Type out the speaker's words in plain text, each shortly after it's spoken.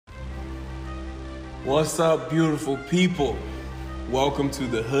What's up, beautiful people? Welcome to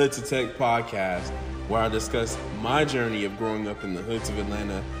the Hood to Tech podcast, where I discuss my journey of growing up in the hoods of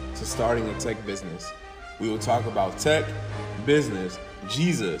Atlanta to starting a tech business. We will talk about tech, business,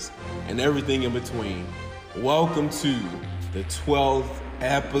 Jesus, and everything in between. Welcome to the 12th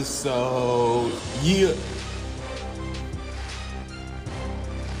episode. Yeah.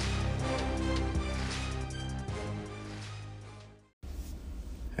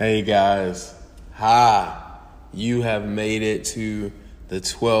 Hey guys. Hi, you have made it to the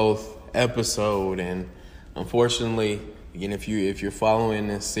 12th episode, and unfortunately, again, if you're following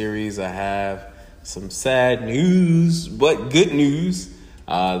this series, I have some sad news, but good news.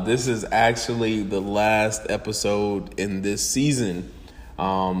 This is actually the last episode in this season.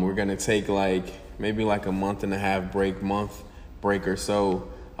 We're gonna take maybe a month and a half break or so,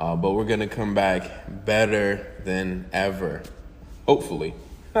 but we're gonna come back better than ever, hopefully.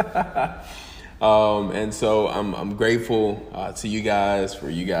 And so I'm grateful to you guys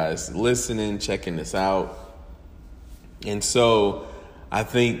for you guys listening, checking this out. And so I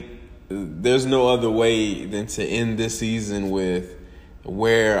think there's no other way than to end this season with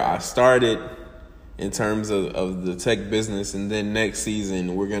where I started in terms of the tech business. And then next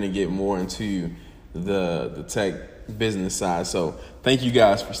season, we're going to get more into the tech business side. So thank you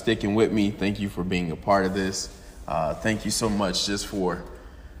guys for sticking with me. Thank you for being a part of this. Thank you so much just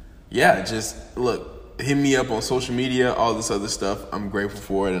hit me up on social media, all this other stuff. I'm grateful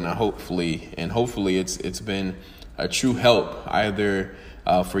for it, and hopefully it's been a true help, either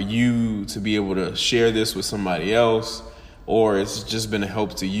for you to be able to share this with somebody else, or it's just been a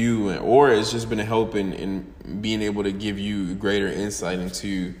help to you, or it's just been a help in being able to give you greater insight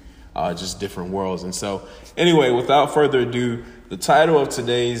into just different worlds. And so anyway, without further ado, the title of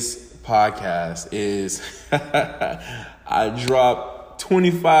today's podcast is I dropped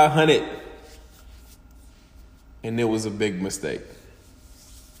 2,500, and it was a big mistake.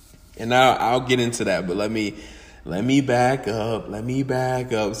 And I'll get into that, but let me back up.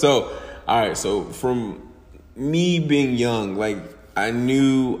 So, all right. So from me being young, I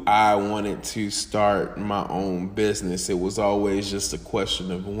knew I wanted to start my own business. It was always just a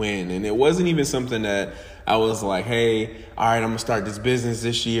question of when, and it wasn't even something that I was like, hey, all right, I'm going to start this business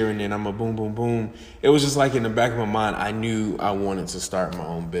this year, and then I'm going to boom, boom, boom. It was just in the back of my mind, I knew I wanted to start my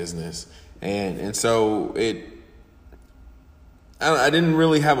own business. And so I didn't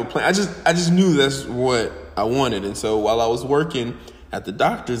really have a plan. I just knew that's what I wanted. And so while I was working at the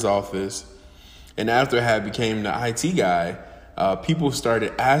doctor's office, and after I became the IT guy, people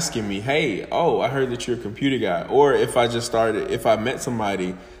started asking me, hey, I heard that you're a computer guy. Or if I met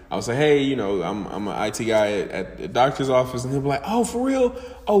somebody, I would say, hey, I'm an IT guy at the doctor's office. And they'll be like, oh, for real?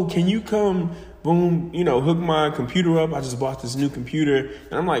 Oh, can you come, boom, hook my computer up? I just bought this new computer.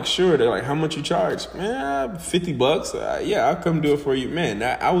 And I'm like, sure. They're like, how much you charge? Man, $50. Yeah, I'll come do it for you. Man,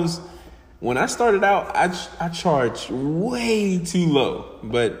 when I started out, I charged way too low.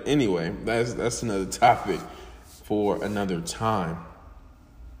 But anyway, that's another topic for another time.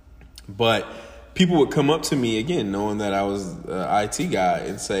 But people would come up to me again, knowing that I was an IT guy,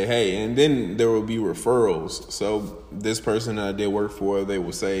 and say, hey, and then there would be referrals. So this person that I did work for, they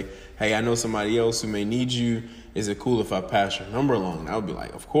would say, hey, I know somebody else who may need you. Is it cool if I pass your number along? And I would be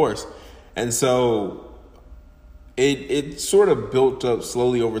like, of course. And so it sort of built up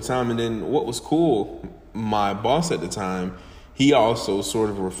slowly over time. And then what was cool, my boss at the time, he also sort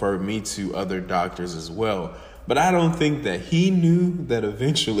of referred me to other doctors as well. But I don't think that he knew that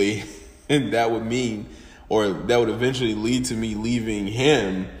eventually that would mean, or that would eventually lead to me leaving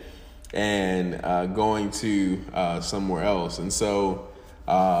him and going to somewhere else. And so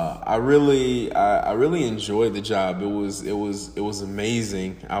I really enjoyed the job. It was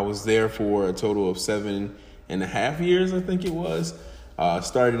amazing. I was there for a total of 7.5 years, I think it was.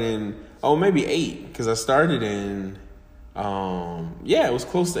 Started in maybe 8, because I started in it was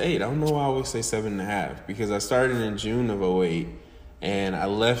close to 8. I don't know why I always say 7.5, because I started in June of 2008. And I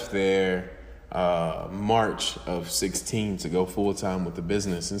left there March of 16 to go full time with the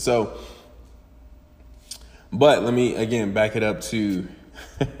business. And so, but let me again back it up to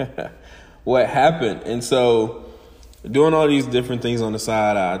what happened. And so, doing all these different things on the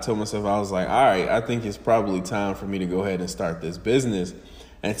side, I told myself, I was like, all right, I think it's probably time for me to go ahead and start this business.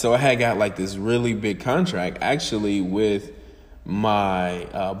 And so I had got this really big contract actually with my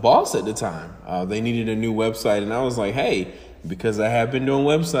boss at the time. They needed a new website, and I was like, hey, because I have been doing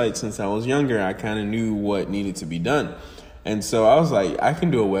websites since I was younger, I kind of knew what needed to be done. And so I was like, I can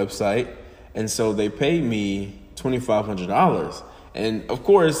do a website. And so they paid me $2,500. And of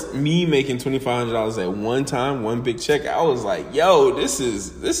course, me making $2,500 at one time, one big check, I was like, yo, this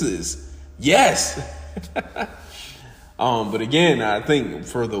is Yes. But again, I think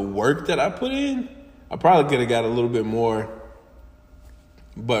for the work that I put in, I probably could have got a little bit more.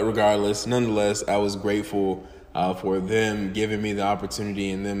 But regardless, nonetheless, I was grateful for them giving me the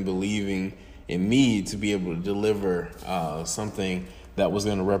opportunity and them believing in me to be able to deliver something that was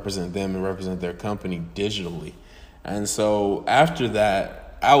going to represent them and represent their company digitally. And so after that,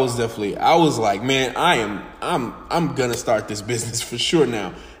 I was like, man, I'm going to start this business for sure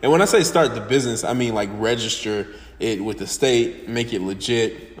now. And when I say start the business, I mean like register it with the state, make it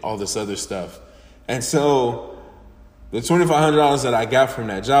legit, all this other stuff. And so the $2,500 that I got from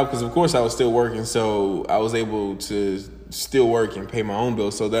that job, because of course I was still working, so I was able to still work and pay my own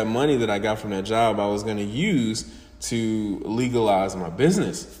bills. So that money that I got from that job, I was going to use to legalize my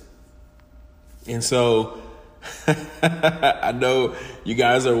business. And so I know you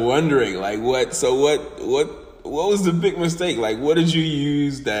guys are wondering, like, what was the big mistake? Like, what did you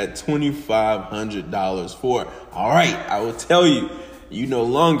use that $2,500 for? All right, I will tell you, you no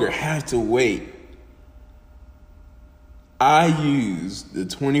longer have to wait. I used the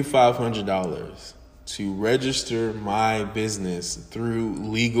 $2,500 to register my business through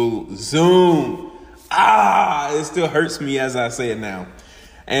LegalZoom. It still hurts me as I say it now.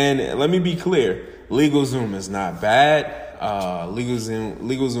 And let me be clear, LegalZoom is not bad.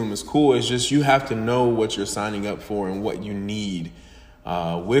 LegalZoom is cool. It's just you have to know what you're signing up for and what you need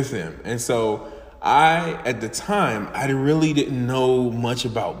with them. And so at the time, I really didn't know much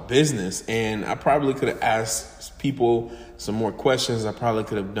about business, and I probably could have asked people some more questions. I probably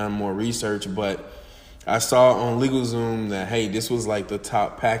could have done more research, but I saw on LegalZoom that, hey, this was like the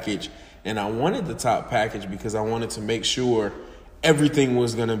top package, and I wanted the top package because I wanted to make sure everything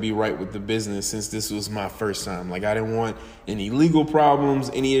was going to be right with the business since this was my first time. Like, I didn't want any legal problems,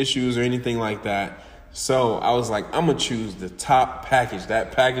 any issues, or anything like that. So I was like, I'm going to choose the top package.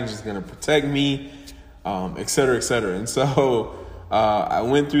 That package is going to protect me, et cetera, et cetera. And so I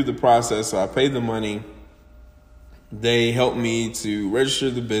went through the process. So I paid the money. They helped me to register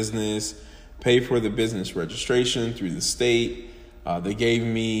the business, pay for the business registration through the state. They gave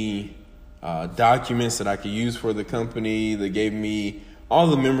me documents that I could use for the company. They gave me all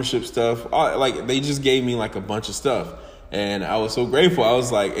the membership stuff. They just gave me like a bunch of stuff. And I was so grateful. I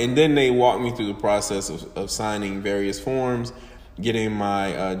was like, and then they walked me through the process of signing various forms, getting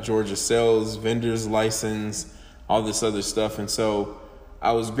my Georgia sales vendor's license, all this other stuff. And so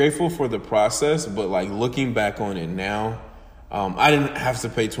I was grateful for the process, but like looking back on it now, I didn't have to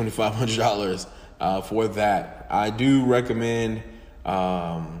pay $2,500 for that. I do recommend,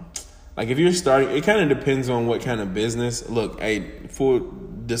 like if you're starting, it kind of depends on what kind of business. Look, hey, full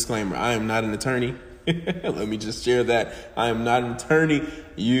disclaimer, I am not an attorney. Let me just share that. I am not an attorney.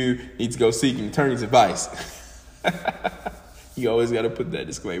 You need to go seek an attorney's advice. You always got to put that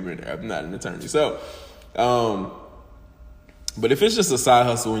disclaimer in there. I'm not an attorney. So, but if it's just a side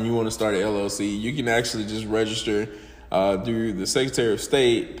hustle and you want to start an LLC, you can actually just register through the Secretary of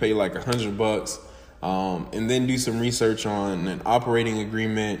State, pay like $100, and then do some research on an operating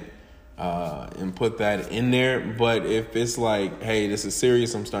agreement and put that in there. But if it's like, hey, this is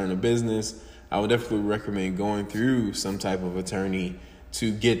serious, I'm starting a business, I would definitely recommend going through some type of attorney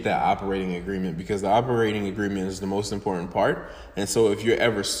to get that operating agreement, because the operating agreement is the most important part. And so if you're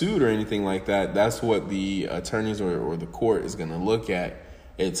ever sued or anything like that, that's what the attorneys or the court is going to look at.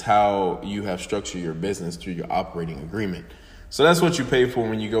 It's how you have structured your business through your operating agreement. So that's what you pay for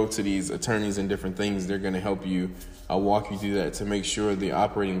when you go to these attorneys and different things. They're going to help you walk you through that to make sure the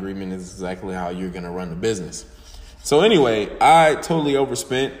operating agreement is exactly how you're going to run the business. So anyway, I totally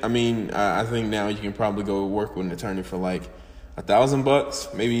overspent. I mean, I think now you can probably go work with an attorney for like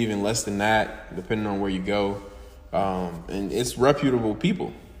 $1,000, maybe even less than that, depending on where you go. And it's reputable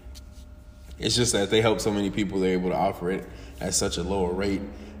people. It's just that they help so many people, they're able to offer it at such a lower rate.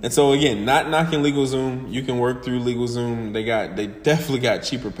 And so again, not knocking LegalZoom. You can work through LegalZoom. They definitely got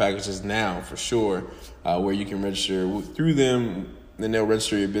cheaper packages now for sure, where you can register through them. Then they'll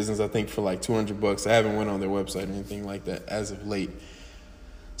register your business, I think, for like $200. I haven't went on their website or anything like that as of late.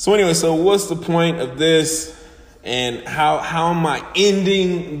 So anyway, so what's the point of this? And how am I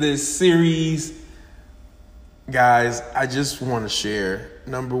ending this series? Guys, I just want to share,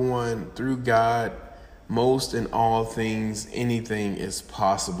 number one, through God, most and all things, anything is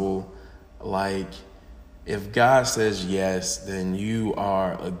possible. Like, if God says yes, then you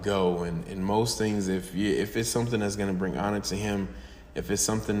are a go. And most things, if it's something that's going to bring honor to him, if it's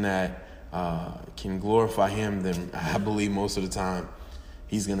something that can glorify him, then I believe most of the time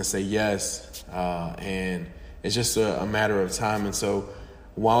he's going to say yes. And it's just a matter of time. And so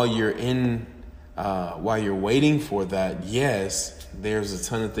while you're in while you're waiting for that, yes, there's a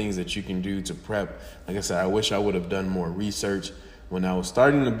ton of things that you can do to prep. Like I said, I wish I would have done more research when I was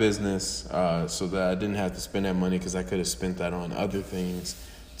starting the business, so that I didn't have to spend that money, because I could have spent that on other things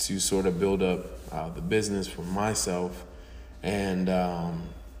to sort of build up the business for myself. And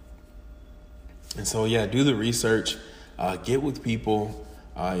so, yeah, do the research, get with people.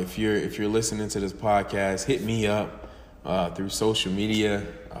 If you're listening to this podcast, hit me up through social media.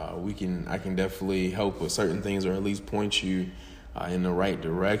 I can definitely help with certain things, or at least point you in the right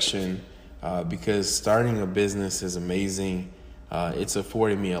direction, because starting a business is amazing. It's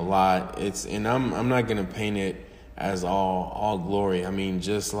afforded me a lot. And I'm not gonna paint it as all glory. I mean,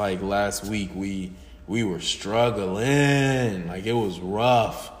 just like last week, we were struggling, like it was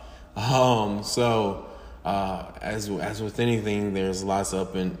rough. So as with anything, there's lots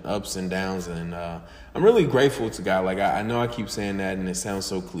of ups and downs, and I'm really grateful to God. Like I know I keep saying that, and it sounds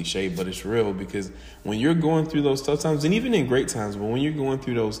so cliche, but it's real, because when you're going through those tough times, and even in great times, but when you're going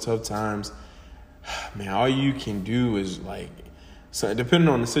through those tough times, man, all you can do is so depending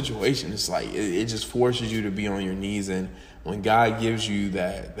on the situation, it's like it just forces you to be on your knees. And when God gives you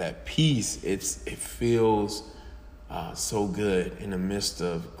that peace, it feels so good in the midst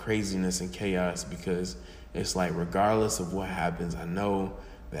of craziness and chaos, because it's like, regardless of what happens, I know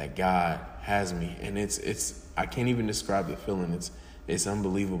that God has me. And it's I can't even describe the feeling. It's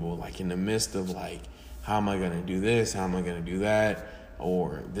unbelievable. Like in the midst of how am I going to do this? How am I going to do that?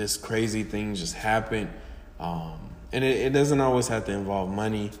 Or this crazy thing just happened. And it doesn't always have to involve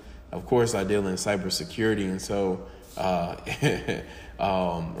money. Of course, I deal in cybersecurity. And so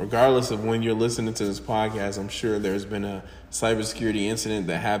regardless of when you're listening to this podcast, I'm sure there's been a cybersecurity incident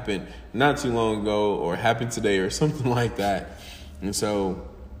that happened not too long ago, or happened today, or something like that. And so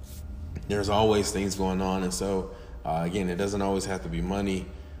there's always things going on. And so, again, it doesn't always have to be money.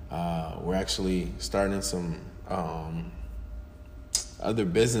 We're actually starting some other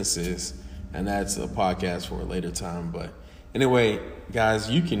businesses, and that's a podcast for a later time. But anyway, guys,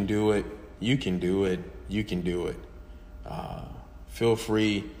 you can do it. You can do it. You can do it. Feel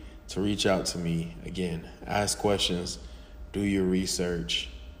free to reach out to me. Again, ask questions, do your research,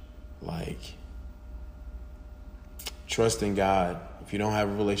 trust in God. If you don't have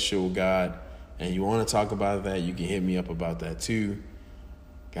a relationship with God and you want to talk about that, you can hit me up about that too.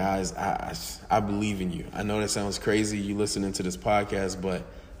 Guys, I believe in you. I know that sounds crazy, you listening to this podcast, but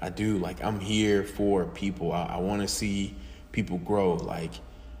I do. I'm here for people. I want to see people grow.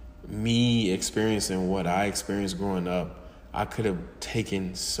 Me experiencing what I experienced growing up, I could have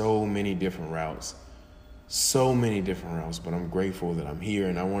taken so many different routes, but I'm grateful that I'm here,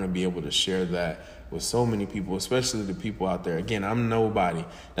 and I want to be able to share that with so many people, especially the people out there. Again, I'm nobody.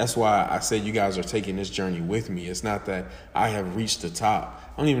 That's why I said you guys are taking this journey with me. It's not that I have reached the top.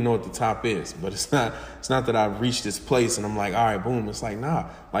 I don't even know what the top is, but it's not that I've reached this place and I'm like, all right, boom. It's like, nah,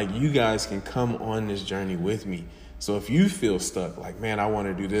 you guys can come on this journey with me. So if you feel stuck, man, I want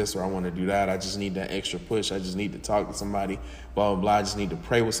to do this or I want to do that, I just need that extra push, I just need to talk to somebody, blah, blah, blah, I just need to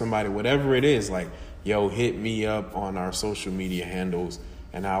pray with somebody, whatever it is, hit me up on our social media handles,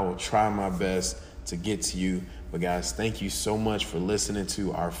 and I will try my best to get to you. But guys, thank you so much for listening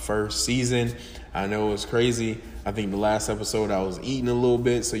to our first season. I know it was crazy. I think the last episode I was eating a little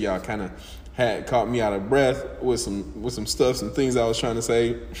bit, so y'all kind of had caught me out of breath with some stuff, some things I was trying to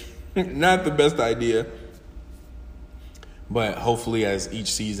say. Not the best idea. But hopefully as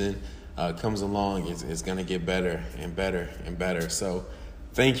each season comes along, it's going to get better and better and better. So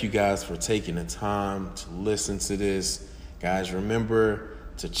thank you guys for taking the time to listen to this. Guys, remember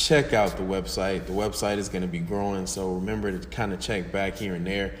to check out the website. The website is going to be growing, so remember to kind of check back here and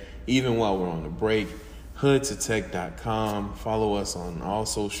there, even while we're on the break. hoodtotech.com. Follow us on all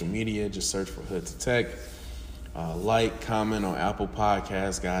social media. Just search for Hood to Tech. Comment on Apple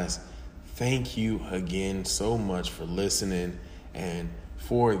Podcasts, guys. Thank you again so much for listening. And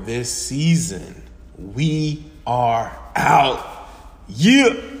for this season, we are out.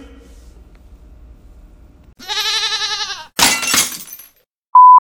 Yeah.